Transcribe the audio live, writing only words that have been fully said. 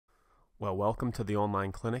Well, welcome to the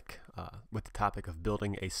online clinic with the topic of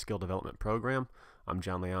building a skill development program. I'm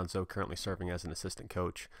John Leonzo, currently serving as an assistant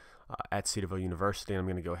coach at Cedarville University. I'm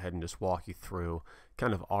going to go ahead and just walk you through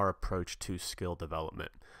kind of our approach to skill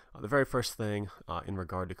development. The very first thing in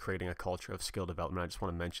regard to creating a culture of skill development, I just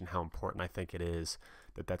want to mention how important I think it is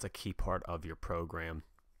that that's a key part of your program.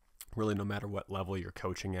 Really, no matter what level you're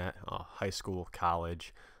coaching at, high school,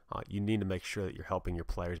 college, you need to make sure that you're helping your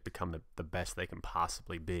players become the best they can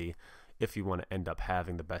possibly be if you want to end up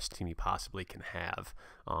having the best team you possibly can have.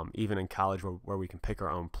 Even in college where we can pick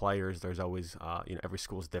our own players, there's always, every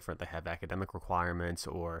school is different. They have academic requirements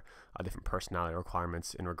or different personality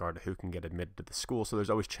requirements in regard to who can get admitted to the school. So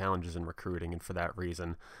there's always challenges in recruiting. And for that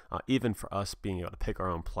reason, even for us being able to pick our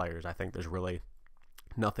own players, I think there's really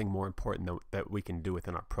nothing more important that we can do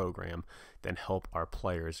within our program than help our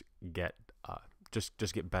players get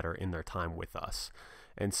just get better in their time with us.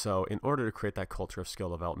 And so in order to create that culture of skill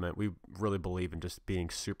development, we really believe in just being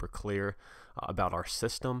super clear about our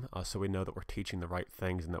system so we know that we're teaching the right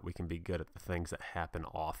things and that we can be good at the things that happen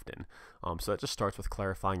often. So that just starts with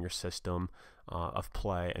clarifying your system of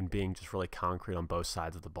play and being just really concrete on both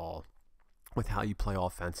sides of the ball with how you play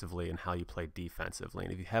offensively and how you play defensively.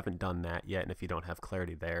 And if you haven't done that yet, and if you don't have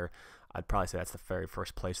clarity there, I'd probably say that's the very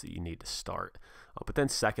first place that you need to start. But then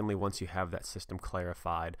secondly, once you have that system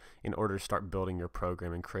clarified, in order to start building your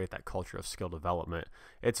program and create that culture of skill development,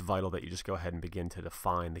 it's vital that you just go ahead and begin to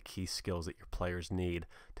define the key skills that your players need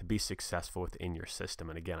to be successful within your system.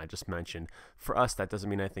 And again, I just mentioned, for us, that doesn't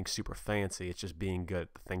mean anything super fancy. It's just being good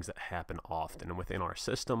at the things that happen often. And within our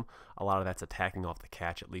system, a lot of that's attacking off the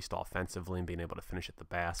catch, at least offensively, and being able to finish at the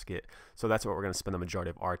basket. So that's what we're going to spend the majority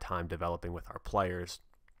of our time developing with our players,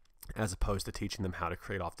 as opposed to teaching them how to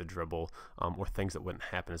create off the dribble or things that wouldn't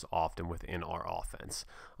happen as often within our offense.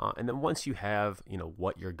 And then once you have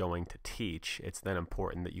what you're going to teach, it's then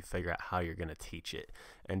important that you figure out how you're going to teach it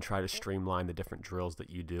and try to streamline the different drills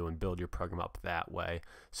that you do and build your program up that way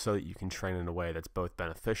so that you can train in a way that's both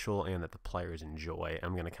beneficial and that the players enjoy.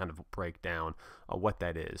 I'm going to kind of break down what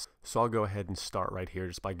that is. So I'll go ahead and start right here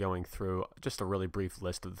just by going through just a really brief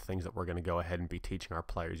list of the things that we're going to go ahead and be teaching our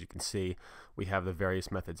players. You can see we have the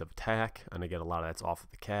various methods of attack, and again, a lot of that's off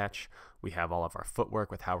of the catch. We have all of our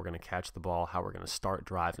footwork with how we're going to catch the ball, how we're going to start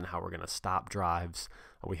drives, and how we're going to stop drives.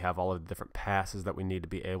 We have all of the different passes that we need to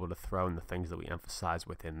be able to throw and the things that we emphasize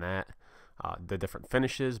within that. The different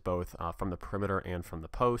finishes, both from the perimeter and from the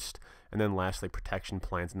post. And then lastly, protection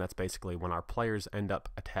plans, and that's basically when our players end up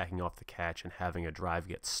attacking off the catch and having a drive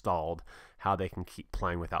get stalled, how they can keep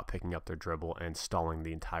playing without picking up their dribble and stalling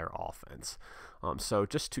the entire offense. So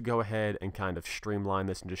just to go ahead and kind of streamline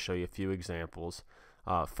this and just show you a few examples.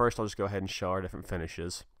 First, I'll just go ahead and show our different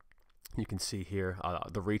finishes. You can see here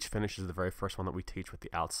the reach finish is the very first one that we teach with the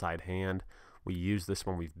outside hand. We use this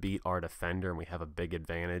when we've beat our defender and we have a big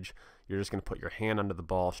advantage. You're just going to put your hand under the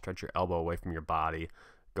ball, stretch your elbow away from your body,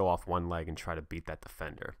 go off one leg and try to beat that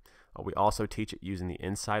defender. We also teach it using the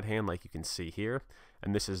inside hand like you can see here.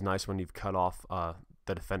 And this is nice when you've cut off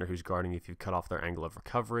the defender who's guarding you, if you've cut off their angle of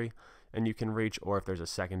recovery and you can reach, or if there's a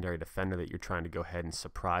secondary defender that you're trying to go ahead and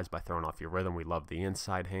surprise by throwing off your rhythm. We love the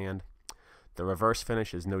inside hand. The reverse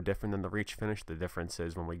finish is no different than the reach finish. The difference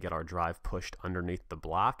is when we get our drive pushed underneath the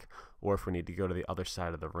block, or if we need to go to the other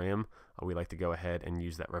side of the rim, we like to go ahead and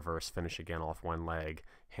use that reverse finish again off one leg,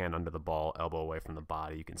 hand under the ball, elbow away from the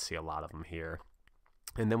body. You can see a lot of them here.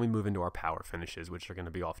 And then we move into our power finishes, which are going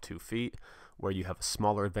to be off 2 feet, where you have a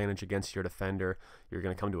smaller advantage against your defender. You're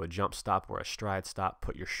going to come to a jump stop or a stride stop,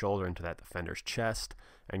 put your shoulder into that defender's chest,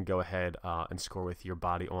 and go ahead and score with your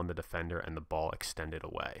body on the defender and the ball extended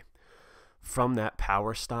away. From that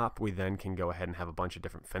power stop, we then can go ahead and have a bunch of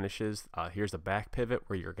different finishes. Here's a back pivot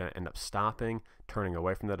where you're going to end up stopping, turning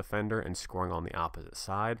away from the defender, and scoring on the opposite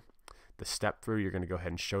side. The step through, you're going to go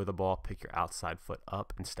ahead and show the ball, pick your outside foot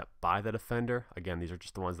up, and step by the defender. Again, these are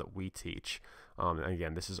just the ones that we teach. And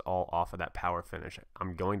again, this is all off of that power finish.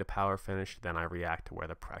 I'm going to power finish, then I react to where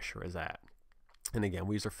the pressure is at. And again,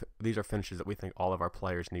 these are finishes that we think all of our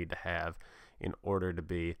players need to have in order to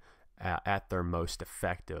be at their most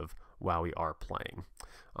effective while we are playing.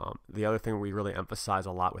 The other thing we really emphasize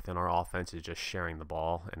a lot within our offense is just sharing the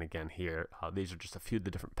ball. And again, here, these are just a few of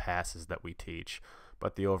the different passes that we teach,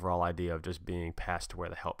 but the overall idea of just being passed to where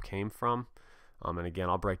the help came from. And again,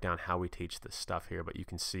 I'll break down how we teach this stuff here, but you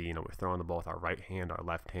can see, we're throwing the ball with our right hand, our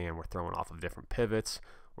left hand, we're throwing off of different pivots,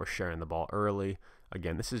 we're sharing the ball early.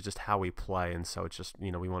 Again, this is just how we play, and so it's just, we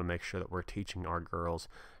want to make sure that we're teaching our girls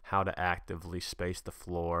how to actively space the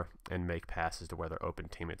floor and make passes to where their open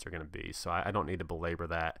teammates are going to be. So I don't need to belabor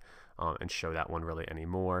that and show that one really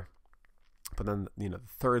anymore. But then, the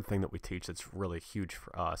third thing that we teach that's really huge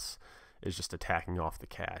for us is just attacking off the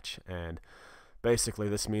catch. And basically,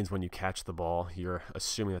 this means when you catch the ball, you're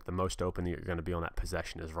assuming that the most open that you're going to be on that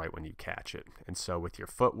possession is right when you catch it. And so with your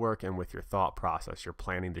footwork and with your thought process, you're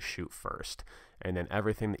planning to shoot first. And then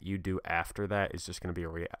everything that you do after that is just going to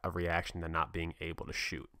be a reaction to not being able to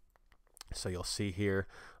shoot. So you'll see here,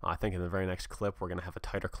 I think in the very next clip, we're going to have a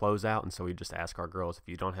tighter closeout. And so we just ask our girls, if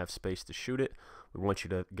you don't have space to shoot it, we want you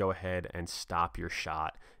to go ahead and stop your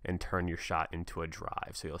shot and turn your shot into a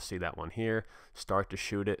drive. So you'll see that one here, start to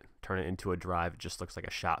shoot it, turn it into a drive. It just looks like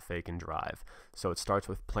a shot fake and drive. So it starts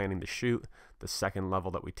with planning to shoot. The second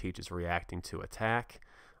level that we teach is reacting to attack.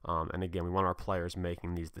 And again, we want our players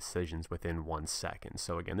making these decisions within 1 second.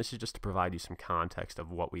 So again, this is just to provide you some context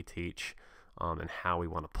of what we teach and how we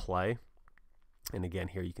want to play. And again,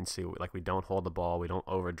 here you can see, like, we don't hold the ball, we don't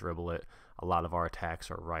over dribble it. A lot of our attacks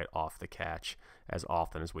are right off the catch as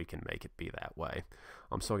often as we can make it be that way.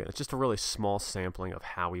 So again, it's just a really small sampling of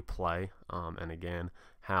how we play, and again,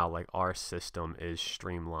 how like our system is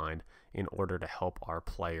streamlined in order to help our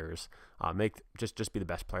players just be the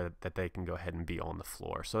best player that they can go ahead and be on the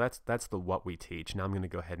floor. So that's the what we teach. Now I'm going to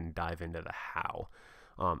go ahead and dive into the how.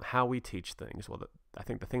 How we teach things. Well, I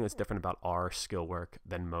think the thing that's different about our skill work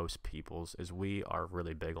than most people's is we are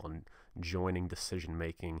really big on joining decision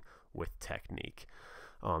making with technique.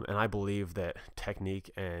 And I believe that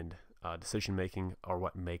technique and decision making are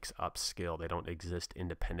what makes up skill. They don't exist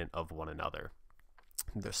independent of one another.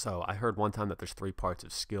 So I heard one time that there's 3 parts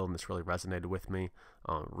of skill, and this really resonated with me: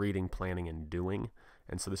 reading, planning, and doing.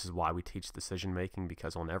 And so this is why we teach decision making,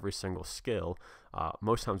 because on every single skill,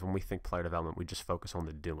 most times when we think player development, we just focus on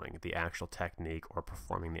the doing, the actual technique, or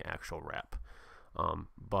performing the actual rep.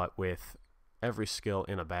 But with every skill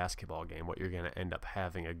in a basketball game, what you're going to end up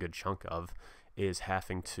having a good chunk of is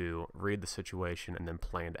having to read the situation and then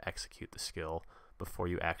plan to execute the skill before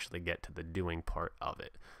you actually get to the doing part of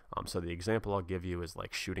it. So the example I'll give you is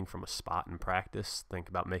like shooting from a spot in practice. Think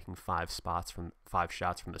about making 5 shots from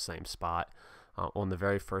the same spot. On the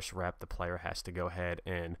very first rep, the player has to go ahead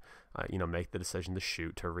and make the decision to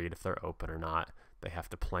shoot, to read if they're open or not. They have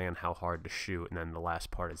to plan how hard to shoot, and then the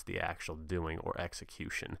last part is the actual doing or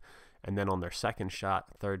execution. And then on their second shot,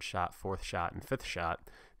 third shot, fourth shot, and fifth shot,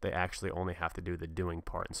 they actually only have to do the doing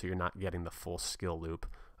part, and so you're not getting the full skill loop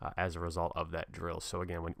as a result of that drill. So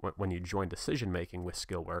again, when you join decision making with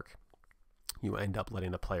skill work, you end up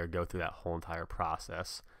letting the player go through that whole entire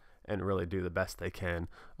process and really do the best they can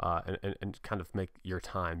and kind of make your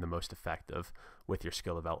time the most effective with your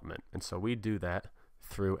skill development. And so we do that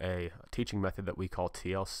through a teaching method that we call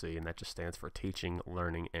TLC, and that just stands for teaching,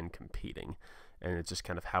 learning, and competing. And it's just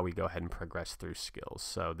kind of how we go ahead and progress through skills.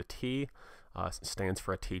 So the T stands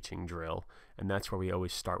for a teaching drill, and that's where we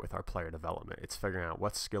always start with our player development. It's figuring out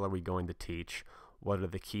what skill are we going to teach, what are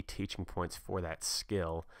the key teaching points for that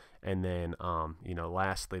skill, and then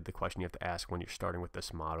lastly, the question you have to ask when you're starting with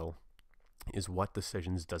this model is, what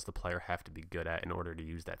decisions does the player have to be good at in order to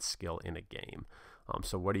use that skill in a game?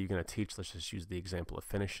 So what are you going to teach? Let's just use the example of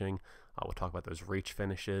finishing. We'll talk about those reach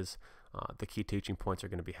finishes. The key teaching points are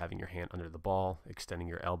going to be having your hand under the ball, extending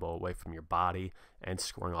your elbow away from your body, and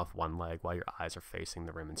scoring off one leg while your eyes are facing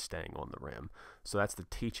the rim and staying on the rim. So that's the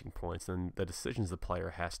teaching points. And the decisions the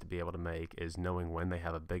player has to be able to make is knowing when they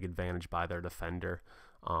have a big advantage by their defender,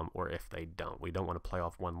 or if they don't. We don't want to play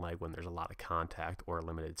off one leg when there's a lot of contact or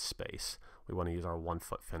limited space. We want to use our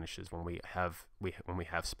 1-foot finishes when we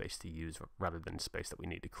have space to use rather than space that we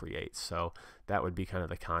need to create. So that would be kind of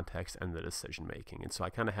the context and the decision making. And so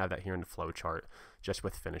I kind of have that here in the flow chart just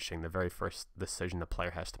with finishing. The very first decision the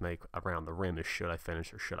player has to make around the rim is, should I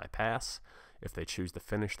finish or should I pass? If they choose to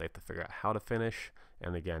finish, they have to figure out how to finish.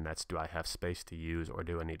 And again, that's, do I have space to use or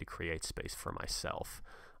do I need to create space for myself?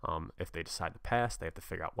 If they decide to pass, they have to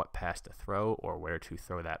figure out what pass to throw or where to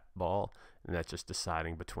throw that ball, and that's just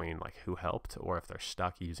deciding between like who helped or if they're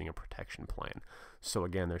stuck, using a protection plan. So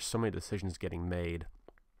again, there's so many decisions getting made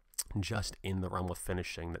just in the realm of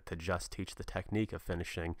finishing that to just teach the technique of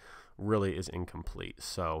finishing really is incomplete.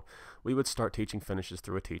 So we would start teaching finishes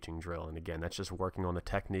through a teaching drill, and again, that's just working on the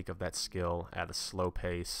technique of that skill at a slow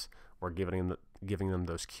pace. We're giving them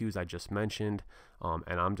those cues I just mentioned,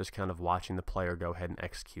 and I'm just kind of watching the player go ahead and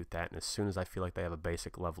execute that. And as soon as I feel like they have a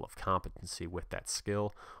basic level of competency with that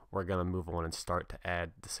skill, we're going to move on and start to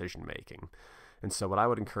add decision making. And so what I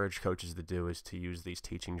would encourage coaches to do is to use these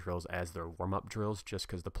teaching drills as their warm-up drills, just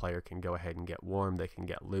because the player can go ahead and get warm, they can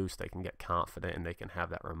get loose, they can get confident, and they can have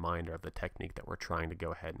that reminder of the technique that we're trying to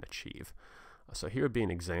go ahead and achieve. So here would be an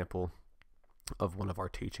example of one of our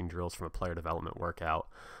teaching drills from a player development workout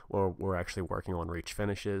where we're actually working on reach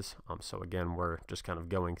finishes. So again, we're just kind of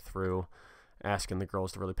going through asking the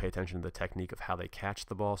girls to really pay attention to the technique of how they catch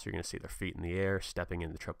the ball. So you're going to see their feet in the air, stepping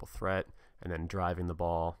into triple threat, and then driving the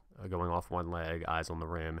ball, going off one leg, eyes on the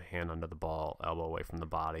rim, hand under the ball, elbow away from the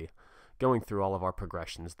body, going through all of our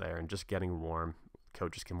progressions there and just getting warm.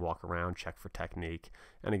 Coaches can walk around, check for technique.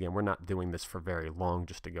 And again, we're not doing this for very long,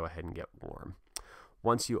 just to go ahead and get warm.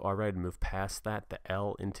 Once you are ready to move past that, the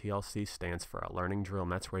L in TLC stands for a learning drill,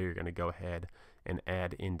 and that's where you're going to go ahead and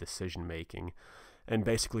add in decision making and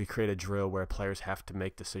basically create a drill where players have to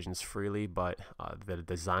make decisions freely, but the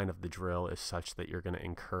design of the drill is such that you're going to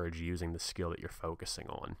encourage using the skill that you're focusing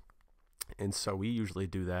on. And so we usually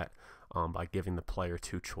do that by giving the player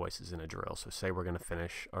two choices in a drill. So say we're going to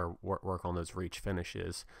finish or work on those reach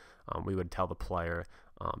finishes, we would tell the player,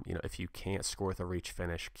 if you can't score with a reach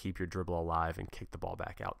finish, keep your dribble alive and kick the ball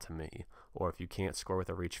back out to me. Or if you can't score with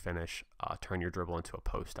a reach finish, turn your dribble into a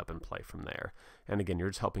post up and play from there. And again, you're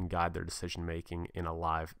just helping guide their decision making in a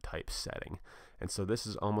live type setting. And so this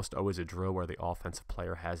is almost always a drill where the offensive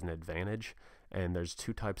player has an advantage. And there's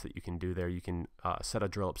two types that you can do there. You can set a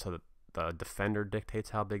drill up so that the defender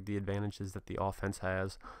dictates how big the advantage is that the offense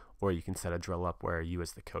has, or you can set a drill up where you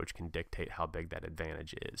as the coach can dictate how big that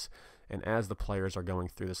advantage is. And as the players are going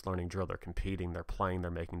through this learning drill, they're competing, they're playing,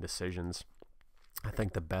 they're making decisions. I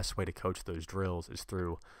think the best way to coach those drills is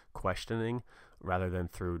through questioning rather than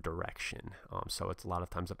through direction. So it's a lot of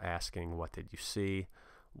times of asking, what did you see?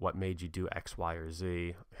 What made you do X, Y, or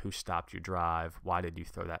Z? Who stopped your drive? Why did you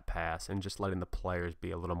throw that pass? And just letting the players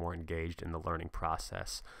be a little more engaged in the learning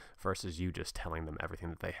process versus you just telling them everything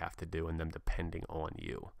that they have to do and them depending on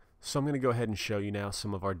you. So I'm going to go ahead and show you now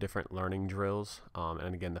some of our different learning drills.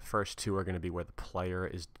 And again, the first two are going to be where the player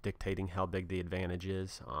is dictating how big the advantage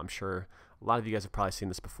is. I'm sure a lot of you guys have probably seen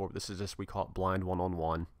this before, but this is just, we call it blind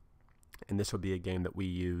one-on-one. And this would be a game that we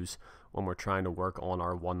use when we're trying to work on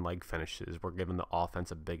our one-leg finishes. We're giving the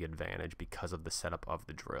offense a big advantage because of the setup of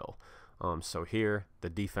the drill. So here,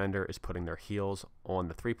 the defender is putting their heels on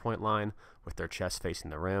the three-point line with their chest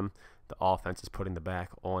facing the rim. The offense is putting the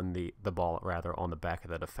back on the ball on the back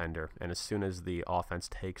of the defender. And as soon as the offense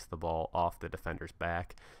takes the ball off the defender's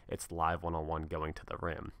back, it's live one-on-one going to the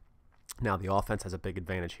rim. Now, the offense has a big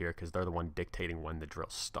advantage here because they're the one dictating when the drill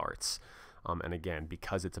starts. And again,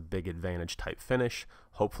 because it's a big advantage type finish,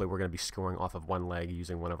 hopefully we're going to be scoring off of one leg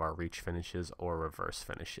using one of our reach finishes or reverse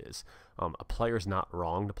finishes. A player's not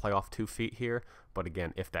wrong to play off 2 feet here, but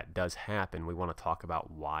again, if that does happen, we want to talk about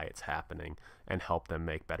why it's happening and help them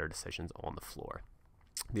make better decisions on the floor.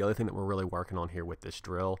 The other thing that we're really working on here with this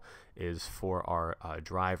drill is for our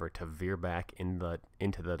driver to veer back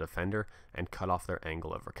into the defender and cut off their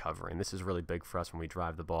angle of recovery. And this is really big for us when we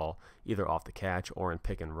drive the ball either off the catch or in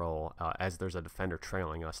pick and roll as there's a defender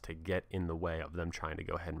trailing us to get in the way of them trying to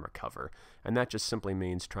go ahead and recover. And that just simply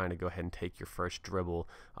means trying to go ahead and take your first dribble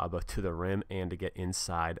both to the rim and to get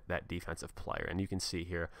inside that defensive player. And you can see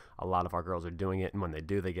here a lot of our girls are doing it, and when they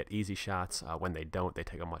do, they get easy shots. When they don't, they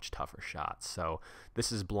take a much tougher shot. So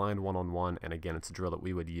this is blind one-on-one, and again, it's a drill that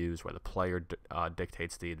we would use where the player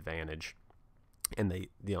dictates the advantage, and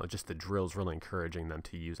just the drill's really encouraging them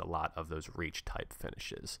to use a lot of those reach type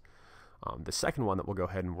finishes. The second one that we'll go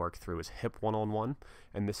ahead and work through is hip one-on-one,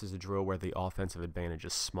 and this is a drill where the offensive advantage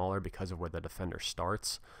is smaller because of where the defender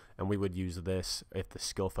starts, and we would use this if the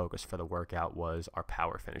skill focus for the workout was our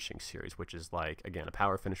power finishing series, which is like, again, a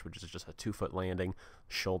power finish, which is just a 2-foot landing,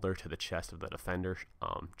 shoulder to the chest of the defender,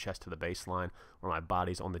 chest to the baseline, where my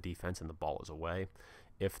body's on the defense and the ball is away.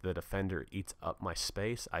 If the defender eats up my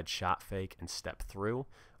space, I'd shot fake and step through.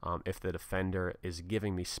 If the defender is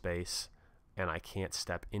giving me space and I can't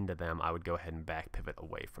step into them, I would go ahead and back pivot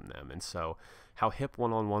away from them. And so how hip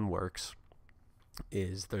one-on-one works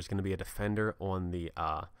is there's going to be a defender on the,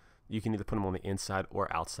 you can either put them on the inside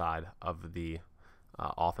or outside of the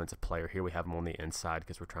offensive player. Here we have them on the inside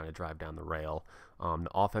because we're trying to drive down the rail. The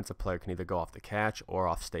offensive player can either go off the catch or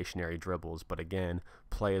off stationary dribbles, but again,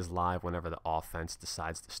 play is live whenever the offense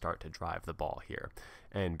decides to start to drive the ball here.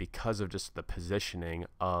 And because of just the positioning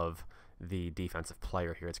of the defensive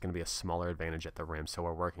player here, it's going to be a smaller advantage at the rim. So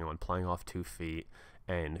we're working on playing off 2 feet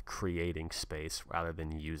and creating space rather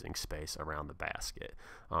than using space around the basket.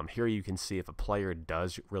 Here you can see if a player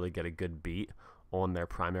does really get a good beat on their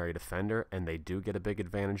primary defender and they do get a big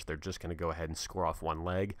advantage, they're just going to go ahead and score off one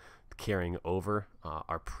leg, carrying over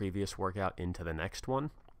our previous workout into the next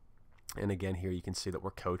one. And again, here you can see that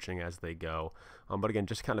we're coaching as they go. But again,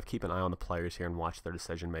 just kind of keep an eye on the players here and watch their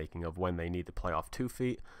decision making of when they need to play off 2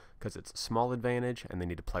 feet because it's a small advantage and they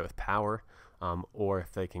need to play with power, or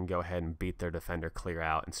if they can go ahead and beat their defender clear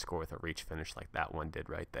out and score with a reach finish like that one did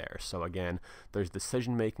right there. So again, there's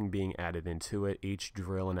decision making being added into it. Each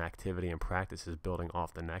drill and activity and practice is building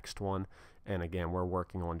off the next one, And again, we're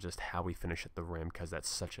working on just how we finish at the rim because that's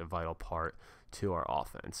such a vital part to our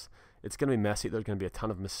offense. It's going to be messy. There's going to be a ton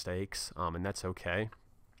of mistakes, and that's okay.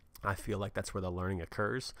 I feel like that's where the learning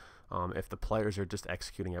occurs. If the players are just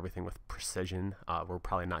executing everything with precision, we're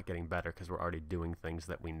probably not getting better because we're already doing things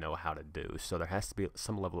that we know how to do. So there has to be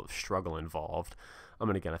some level of struggle involved.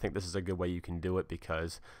 And again, I think this is a good way you can do it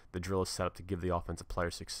because the drill is set up to give the offensive player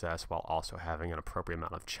success while also having an appropriate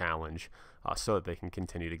amount of challenge so that they can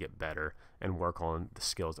continue to get better and work on the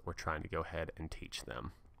skills that we're trying to go ahead and teach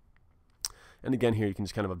them. And again, here you can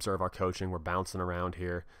just kind of observe our coaching. We're bouncing around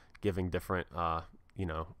here, giving different,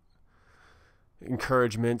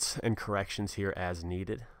 encouragements and corrections here as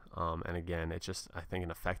needed. And again, it's just, I think, an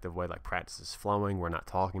effective way. Like, practice is flowing. We're not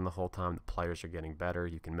talking the whole time. The players are getting better.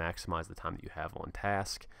 You can maximize the time that you have on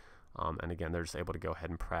task. And again, they're just able to go ahead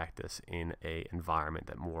and practice in an environment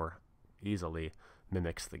that more easily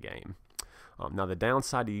mimics the game. Now, the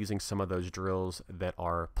downside to using some of those drills that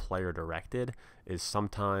are player directed is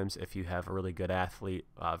sometimes if you have a really good athlete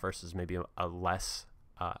versus maybe a less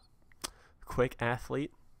quick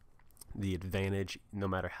athlete, the advantage, no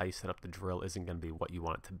matter how you set up the drill, isn't going to be what you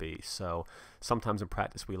want it to be. So sometimes in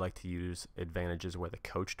practice we like to use advantages where the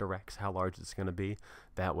coach directs how large it's going to be.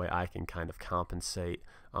 That way I can kind of compensate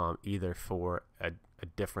either for a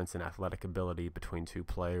difference in athletic ability between two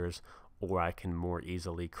players, or I can more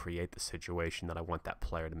easily create the situation that I want that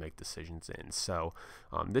player to make decisions in. So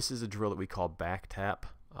this is a drill that we call back tap,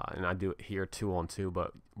 and I do it here 2-on-2,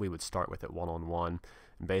 but we would start with it 1-on-1.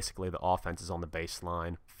 And basically the offense is on the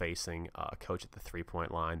baseline facing a coach at the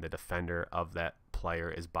three-point line. The defender of that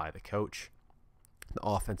player is by the coach. The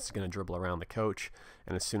offense is going to dribble around the coach,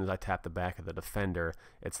 and as soon as I tap the back of the defender,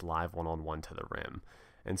 it's live 1-on-1 to the rim.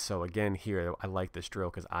 And so again here, I like this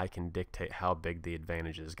drill because I can dictate how big the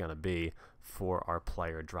advantage is going to be for our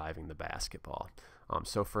player driving the basketball.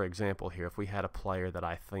 So for example here, if we had a player that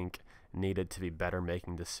I think needed to be better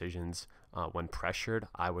making decisions when pressured,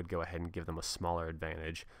 I would go ahead and give them a smaller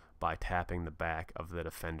advantage by tapping the back of the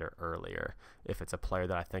defender earlier. If it's a player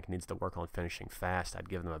that I think needs to work on finishing fast, I'd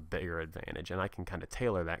give them a bigger advantage. And I can kind of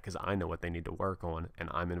tailor that because I know what they need to work on and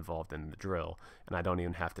I'm involved in the drill. And I don't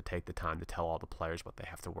even have to take the time to tell all the players what they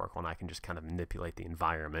have to work on. I can just kind of manipulate the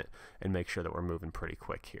environment and make sure that we're moving pretty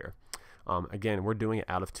quick here. Again, we're doing it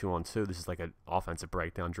out of 2-on-2. This is like an offensive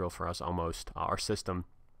breakdown drill for us almost. Our system,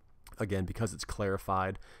 again, because it's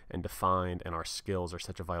clarified and defined and our skills are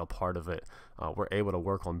such a vital part of it, we're able to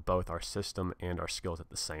work on both our system and our skills at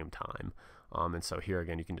the same time. And so here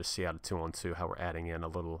again, you can just see out of 2-on-2 how we're adding in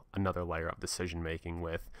another layer of decision making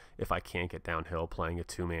with if I can't get downhill playing a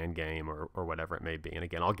two-man game or whatever it may be. And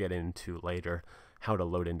again, I'll get into later how to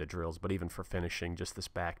load into drills, but even for finishing, just this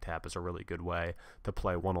back tap is a really good way to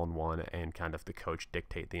play 1-on-1 and kind of the coach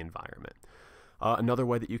dictate the environment. Another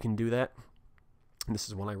way that you can do that, and this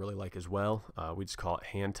is one I really like as well, we just call it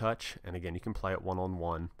hand touch. And again, you can play it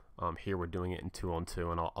 1-on-1. Here we're doing it in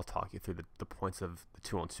 2-on-2, and I'll talk you through the points of the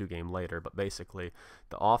 2-on-2 game later. But basically,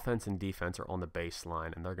 the offense and defense are on the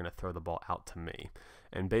baseline, and they're going to throw the ball out to me.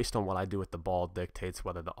 And based on what I do with the ball dictates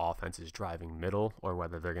whether the offense is driving middle or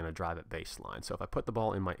whether they're going to drive it baseline. So if I put the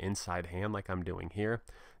ball in my inside hand like I'm doing here,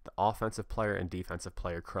 the offensive player and defensive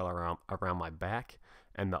player curl around my back,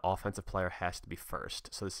 and the offensive player has to be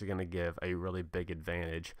first. So this is going to give a really big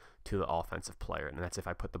advantage to the offensive player, and that's if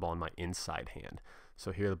I put the ball in my inside hand.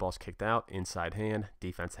 So here the ball's kicked out, inside hand,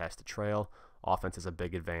 defense has to trail, offense has a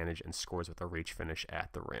big advantage and scores with a reach finish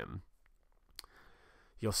at the rim.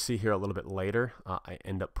 You'll see here a little bit later, I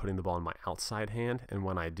end up putting the ball in my outside hand, and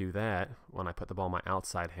when I do that, when I put the ball in my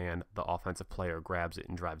outside hand, the offensive player grabs it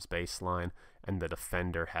and drives baseline, and the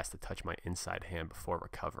defender has to touch my inside hand before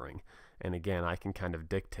recovering. And again, I can kind of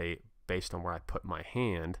dictate based on where I put my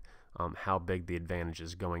hand how big the advantage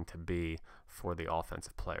is going to be for the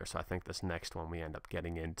offensive player. So I think this next one we end up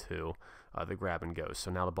getting into the grab and go.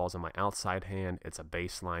 So now the ball's in my outside hand, it's a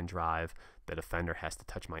baseline drive, the defender has to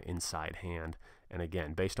touch my inside hand, and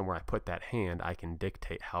again, based on where I put that hand, I can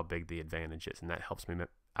dictate how big the advantage is, and that helps me.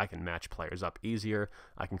 I can match players up easier.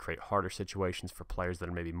 I can create harder situations for players that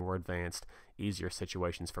are maybe more advanced, easier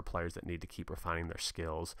situations for players that need to keep refining their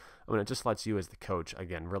skills. I mean, it just lets you as the coach,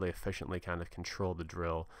 again, really efficiently kind of control the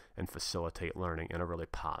drill and facilitate learning in a really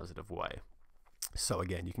positive way. So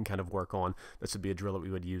again, you can kind of work on, this would be a drill that we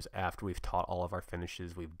would use after we've taught all of our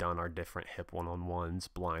finishes. We've done our different hip 1-on-1s,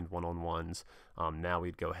 blind 1-on-1s. Now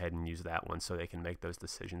we'd go ahead and use that one so they can make those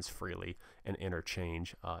decisions freely and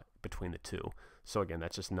interchange between the two. So again,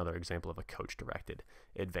 that's just another example of a coach-directed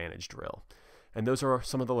advantage drill. And those are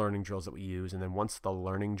some of the learning drills that we use. And then once the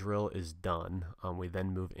learning drill is done, we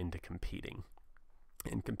then move into competing.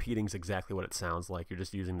 And competing is exactly what it sounds like. You're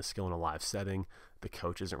just using the skill in a live setting. The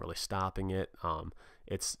coach isn't really stopping it.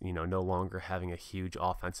 It's no longer having a huge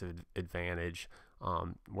offensive advantage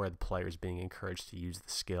where the player is being encouraged to use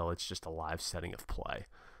the skill. It's just a live setting of play.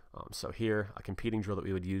 So here, a competing drill that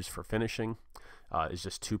we would use for finishing is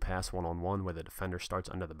just 2-pass 1-on-1, where the defender starts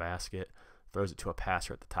under the basket, throws it to a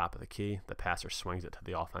passer at the top of the key. The passer swings it to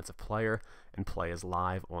the offensive player, and play is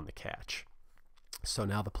live on the catch. So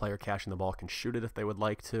now the player catching the ball can shoot it if they would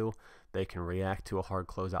like to. They can react to a hard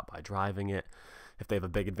closeout by driving it. If they have a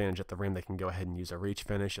big advantage at the rim, they can go ahead and use a reach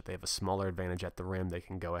finish. If they have a smaller advantage at the rim, they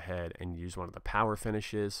can go ahead and use one of the power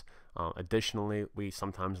finishes. Additionally, we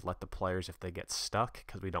sometimes let the players, if they get stuck,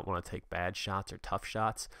 because we don't want to take bad shots or tough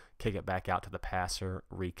shots, kick it back out to the passer,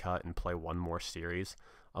 recut, and play one more series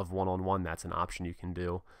of 1-on-1. That's an option you can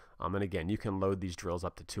do. And again, you can load these drills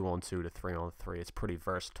up to 2-on-2 to 3-on-3. It's pretty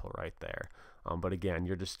versatile right there. But again,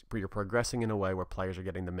 you're progressing in a way where players are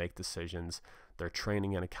getting to make decisions. They're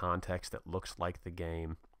training in a context that looks like the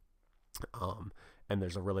game. And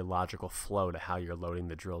there's a really logical flow to how you're loading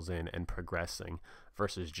the drills in and progressing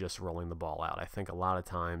versus just rolling the ball out. I think a lot of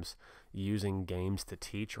times using games to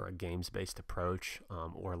teach, or a games-based approach,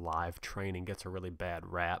 or live training gets a really bad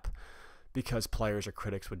rap, because players or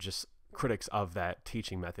critics of that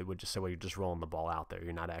teaching method would just say, well, you're just rolling the ball out there.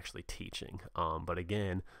 You're not actually teaching. But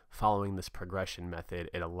again, following this progression method,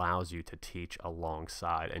 it allows you to teach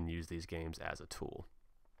alongside and use these games as a tool.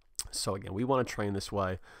 So again, we want to train this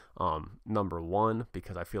way. Number one,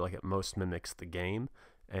 because I feel like it most mimics the game,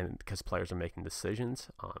 and because players are making decisions.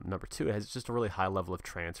 Number two, it has just a really high level of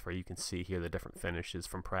transfer. You can see here the different finishes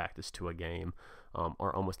from practice to a game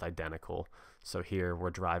are almost identical. So here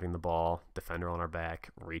we're driving the ball, defender on our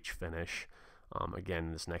back, reach finish. Again,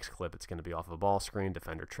 in this next clip, it's going to be off of a ball screen,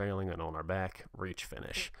 defender trailing, and on our back, reach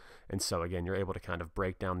finish. And so again, you're able to kind of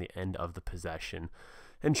break down the end of the possession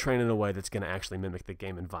and train in a way that's going to actually mimic the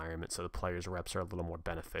game environment, so the players' reps are a little more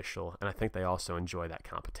beneficial. And I think they also enjoy that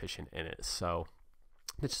competition in it. So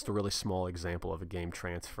it's just a really small example of a game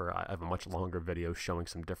transfer. I have a much longer video showing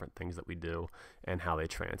some different things that we do and how they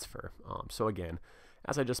transfer. So again,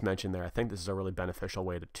 as I just mentioned there, I think this is a really beneficial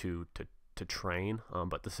way to train.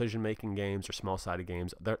 But decision-making games or small-sided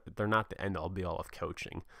games, they're not the end-all be-all of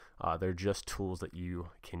coaching. They're just tools that you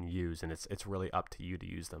can use, and it's really up to you to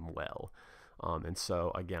use them well. And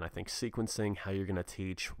so again, I think sequencing, how you're going to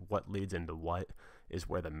teach, what leads into what, is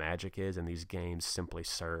where the magic is, and these games simply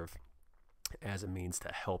serve as a means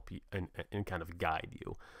to help you and kind of guide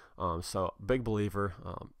you. So big believer.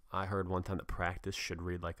 I heard one time that practice should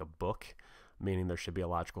read like a book, meaning there should be a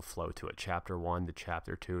logical flow to it. Chapter 1 to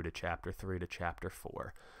Chapter 2 to Chapter 3 to Chapter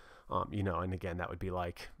 4. And again, that would be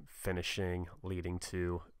like finishing, leading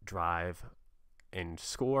to, drive and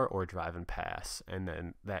score, or drive and pass, and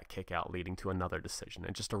then that kick out leading to another decision,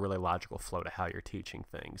 and just a really logical flow to how you're teaching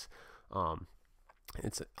things.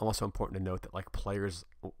 It's also important to note that like players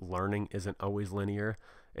learning isn't always linear.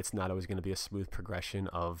 It's not always going to be a smooth progression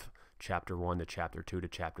of Chapter 1 to Chapter 2 to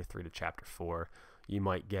Chapter 3 to Chapter 4. You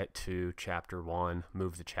might get to Chapter 1,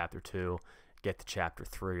 move to Chapter 2, get to Chapter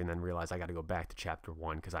 3, and then realize I got to go back to Chapter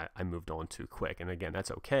 1 because I moved on too quick. And again,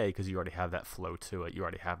 that's okay because you already have that flow to it. You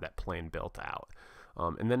already have that plan built out.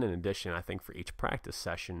 And then in addition, I think for each practice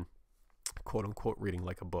session, quote unquote, reading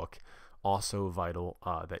like a book, also vital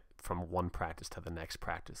that from one practice to the next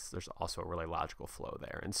practice, there's also a really logical flow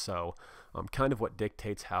there. And so kind of what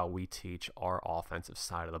dictates how we teach our offensive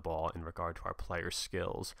side of the ball in regard to our players'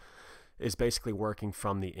 skills is basically working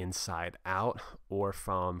from the inside out, or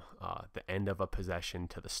from the end of a possession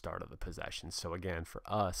to the start of the possession. So again, for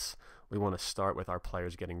us, we want to start with our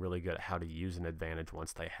players getting really good at how to use an advantage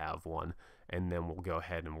once they have one, and then we'll go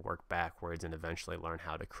ahead and work backwards and eventually learn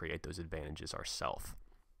how to create those advantages ourselves.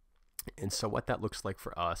 And so what that looks like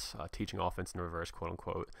for us, teaching offense in reverse, quote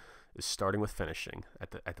unquote, is starting with finishing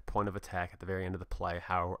at the point of attack, at the very end of the play.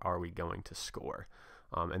 How are we going to score?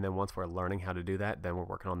 And then once we're learning how to do that, then we're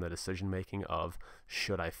working on the decision making of,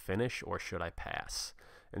 should I finish or should I pass?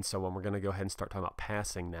 And so when we're going to go ahead and start talking about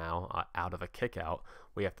passing now out of a kick out,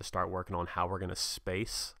 we have to start working on how we're going to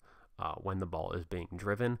space when the ball is being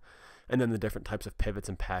driven, and then the different types of pivots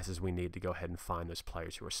and passes we need to go ahead and find those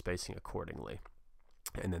players who are spacing accordingly.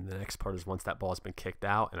 And then the next part is, once that ball has been kicked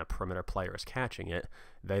out and a perimeter player is catching it,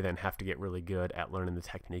 they then have to get really good at learning the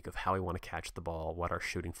technique of how we want to catch the ball, what our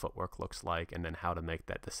shooting footwork looks like, and then how to make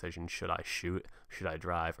that decision. Should I shoot, should I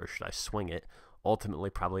drive, or should I swing it? Ultimately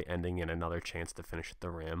probably ending in another chance to finish at the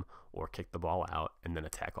rim or kick the ball out and then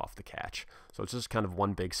attack off the catch. So it's just kind of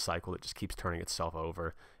one big cycle that just keeps turning itself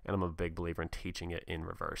over, and I'm a big believer in teaching it in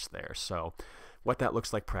reverse there. So what that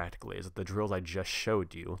looks like practically is that the drills I just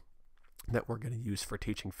showed you, that we're going to use for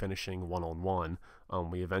teaching finishing one-on-one,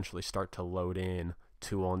 we eventually start to load in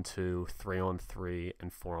 2-on-2, 3-on-3,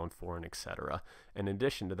 and 4-on-4, and etc. In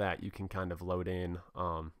addition to that, you can kind of load in,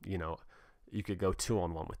 you could go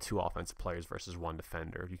 2-on-1 with 2 offensive players versus 1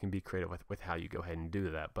 defender. You can be creative with how you go ahead and do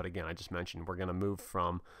that. But again, I just mentioned we're going to move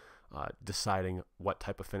from deciding what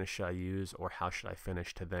type of finish should I use or how should I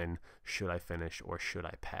finish to then should I finish or should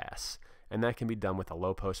I pass. And that can be done with a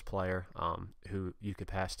low post player who you could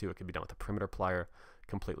pass to. It could be done with a perimeter player,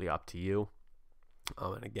 completely up to you.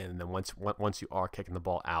 And again, then once you are kicking the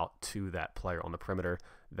ball out to that player on the perimeter,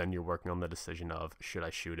 then you're working on the decision of should I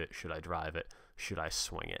shoot it, should I drive it, should I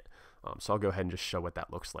swing it. So I'll go ahead and just show what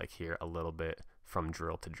that looks like here a little bit from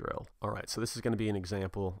drill to drill. All right, so this is going to be an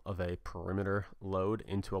example of a perimeter load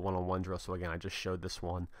into a one-on-one drill. So again, I just showed this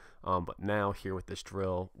one, but now here with this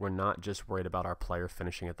drill, we're not just worried about our player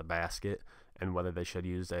finishing at the basket and whether they should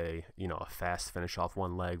use a fast finish off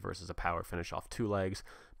one leg versus a power finish off 2 legs,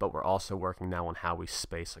 but we're also working now on how we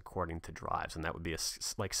space according to drives, and that would be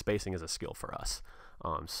like spacing is a skill for us.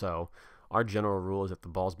 So our general rule is if the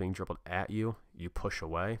ball's being dribbled at you, you push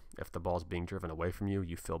away. If the ball's being driven away from you,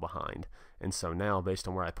 you fill behind. And so now, based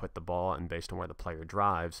on where I put the ball and based on where the player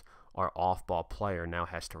drives, our off-ball player now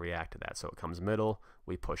has to react to that. So it comes middle,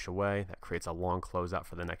 we push away, that creates a long closeout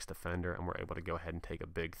for the next defender, and we're able to go ahead and take a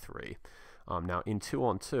big 3. Now in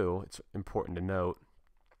 2-on-2, it's important to note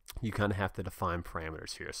you kind of have to define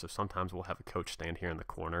parameters here. So sometimes we'll have a coach stand here in the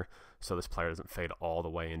corner so this player doesn't fade all the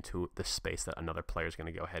way into the space that another player is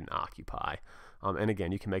going to go ahead and occupy. And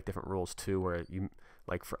again, you can make different rules too, where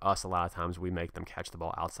like for us, a lot of times we make them catch the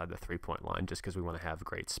ball outside the 3-point line just because we want to have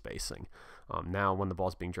great spacing. Now when the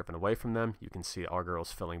ball's being driven away from them, you can see our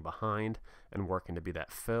girls filling behind and working to be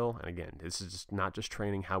that fill. And again, this is not just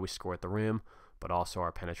training how we score at the rim, but also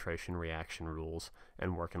our penetration reaction rules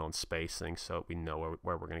and working on spacing so we know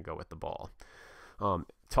where we're going to go with the ball.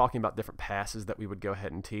 Talking about different passes that we would go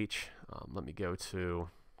ahead and teach, let me go to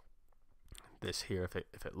this here if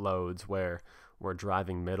it loads, where we're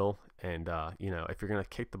driving middle, and if you're going to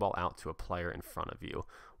kick the ball out to a player in front of you,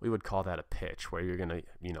 we would call that a pitch, where you're going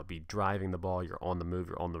to be driving the ball, you're on the move,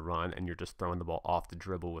 you're on the run, and you're just throwing the ball off the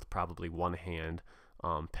dribble with probably one hand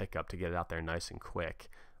pick up to get it out there nice and quick.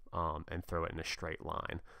 And throw it in a straight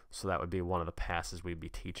line. So that would be one of the passes we'd be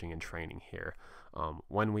teaching and training here.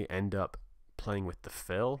 When we end up playing with the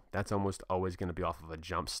fill, that's almost always going to be off of a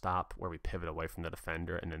jump stop where we pivot away from the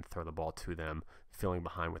defender and then throw the ball to them, filling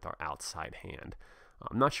behind with our outside hand.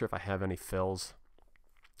 I'm not sure if I have any fills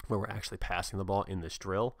where we're actually passing the ball in this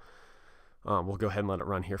drill. We'll go ahead and let it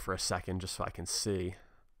run here for a second just so I can see.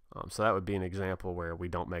 So that would be an example where we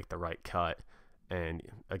don't make the right cut. And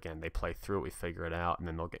again, they play through it, we figure it out, and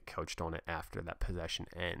then they'll get coached on it after that possession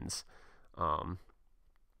ends.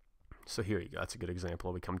 So here you go. That's a good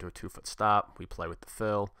example. We come to a 2-foot stop, we play with the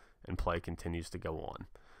fill, and play continues to go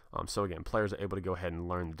on. So again, players are able to go ahead and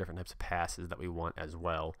learn the different types of passes that we want as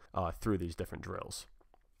well through these different drills.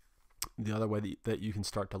 The other way that you can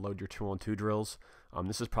start to load your 2-on-2 drills,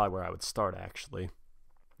 this is probably where I would start actually,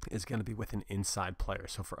 is going to be with an inside player.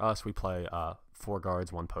 So for us, we play 4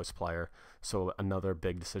 guards, 1 post player. So another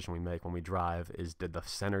big decision we make when we drive is, did the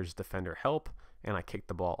center's defender help and I kick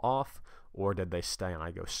the ball off, or did they stay and I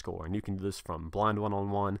go score? And you can do this from blind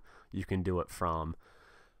 1-on-1. You can do it from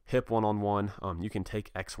hip 1-on-1. You can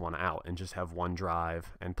take X1 out and just have 1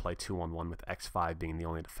 drive and play 2-on-1 with X5 being the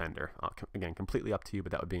only defender. Again, completely up to you,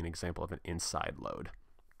 but that would be an example of an inside load.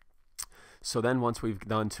 So then once we've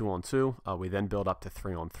done 2-on-2, we then build up to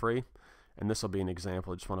 3-on-3. And this will be an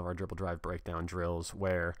example of just one of our dribble drive breakdown drills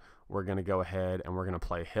where we're going to go ahead and we're going to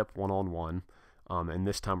play hip 1-on-1. And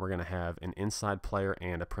this time we're going to have an inside player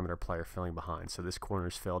and a perimeter player filling behind. So this corner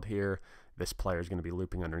is filled here. This player is going to be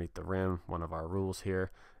looping underneath the rim, one of our rules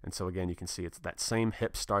here. And so again, you can see it's that same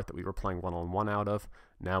hip start that we were playing 1-on-1 out of,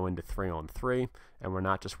 now into 3-on-3. And we're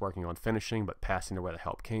not just working on finishing, but passing to where the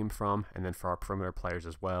help came from. And then for our perimeter players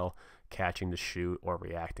as well, catching to shoot or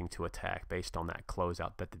reacting to attack based on that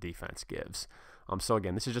closeout that the defense gives. So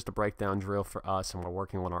again, this is just a breakdown drill for us, and we're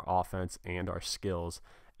working on our offense and our skills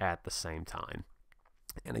at the same time.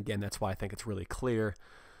 And again, that's why I think it's really clear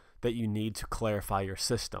that you need to clarify your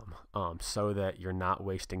system so that you're not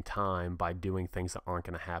wasting time by doing things that aren't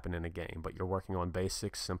going to happen in a game, but you're working on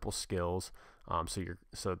basic, simple skills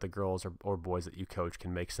so the girls or boys that you coach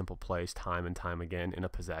can make simple plays time and time again in a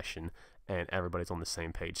possession, and everybody's on the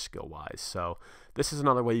same page skill-wise. So this is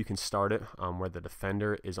another way you can start it, where the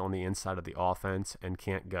defender is on the inside of the offense and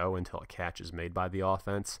can't go until a catch is made by the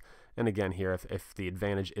offense. And again here, if the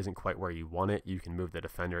advantage isn't quite where you want it, you can move the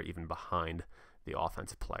defender even behind the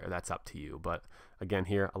offensive player. That's up to you. But again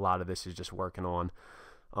here, a lot of this is just working on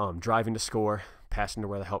driving to score, passing to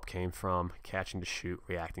where the help came from, catching to shoot,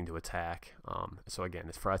 reacting to attack. So again,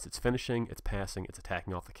 for us, it's finishing, it's passing, it's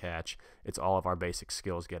attacking off the catch. It's all of our basic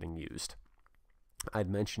skills getting used. I'd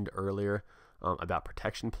mentioned earlier about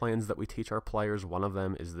protection plans that we teach our players. One of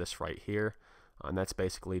them is this right here, and that's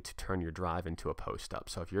basically to turn your drive into a post-up.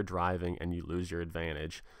 So if you're driving and you lose your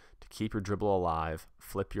advantage, to keep your dribble alive,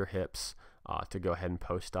 flip your hips, to go ahead and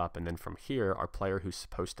post up, and then from here, our player who's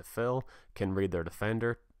supposed to fill can read their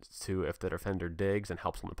defender. To if the defender digs and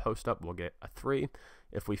helps on the post up, we'll get a 3.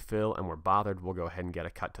 If we fill and we're bothered, we'll go ahead and get a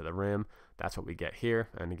cut to the rim. That's what we get here,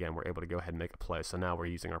 and again, we're able to go ahead and make a play. So now we're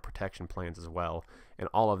using our protection plans as well, and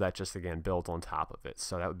all of that just again builds on top of it.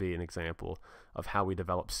 So that would be an example of how we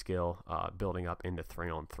develop skill, building up into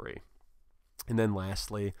 3-on-3. And then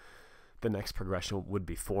lastly, the next progression would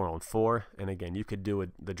be 4-on-4, and again, you could do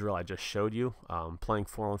the drill I just showed you, playing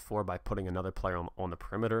 4-on-4 by putting another player on the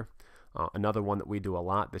perimeter. Another one that we do a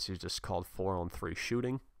lot, this is just called 4-on-3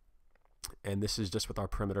 shooting, and this is just with our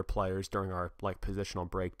perimeter players during our positional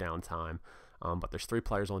breakdown time. But there's 3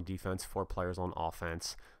 players on defense, 4 players on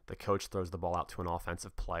offense. The coach throws the ball out to an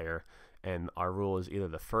offensive player, and our rule is either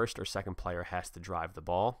the first or second player has to drive the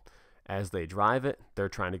ball. As they drive it, they're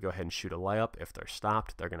trying to go ahead and shoot a layup. If they're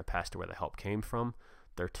stopped, they're going to pass to where the help came from.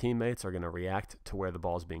 Their teammates are going to react to where the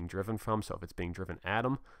ball is being driven from. So if it's being driven at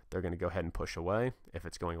them, they're going to go ahead and push away. If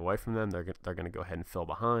it's going away from them, they're going to go ahead and fill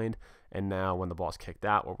behind. And now when the ball's kicked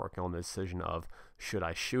out, we're working on the decision of, should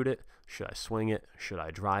I shoot it? Should I swing it? Should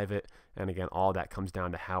I drive it? And again, all that comes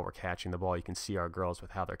down to how we're catching the ball. You can see our girls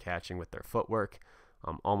with how they're catching with their footwork.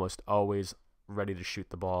 Almost always ready to shoot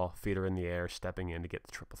the ball, feet are in the air, stepping in to get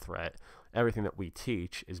the triple threat. Everything that we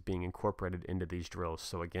teach is being incorporated into these drills.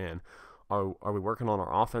 So again, are we working on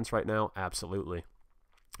our offense right now? Absolutely.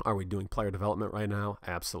 Are we doing player development right now?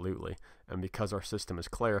 Absolutely. And because our system is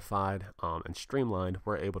clarified and streamlined,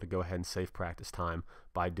 we're able to go ahead and save practice time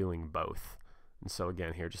by doing both. And so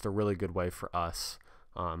again, here, just a really good way for us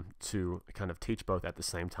to kind of teach both at the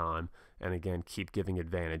same time, and again, keep giving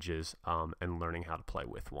advantages and learning how to play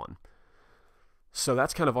with one. So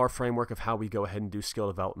that's kind of our framework of how we go ahead and do skill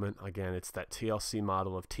development. Again, it's that TLC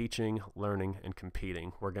model of teaching, learning, and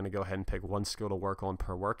competing. We're going to go ahead and pick one skill to work on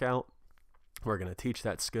per workout. We're going to teach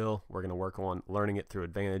that skill. We're going to work on learning it through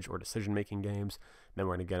advantage or decision-making games. Then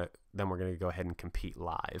we're going to go ahead and compete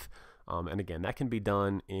live. And again, that can be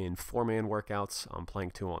done in 4-man workouts,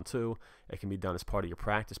 playing 2-on-2. It can be done as part of your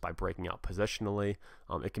practice by breaking out positionally.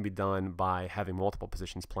 It can be done by having multiple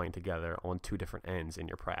positions playing together on 2 different ends in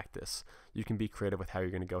your practice. You can be creative with how you're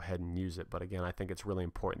going to go ahead and use it. But again, I think it's really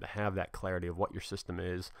important to have that clarity of what your system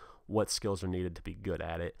is, what skills are needed to be good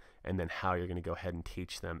at it, and then how you're going to go ahead and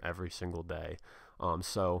teach them every single day.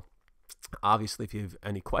 So obviously, if you have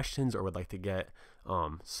any questions or would like to get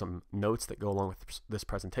some notes that go along with this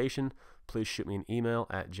presentation, please shoot me an email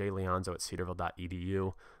at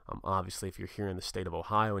jleonzo@cedarville.edu. Obviously, if you're here in the state of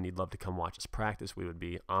Ohio and you'd love to come watch us practice, we would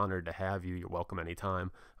be honored to have you. You're welcome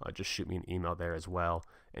anytime. Just shoot me an email there as well,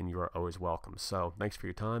 and you are always welcome. So thanks for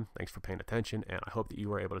your time. Thanks for paying attention, and I hope that you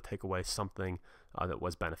were able to take away something that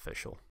was beneficial.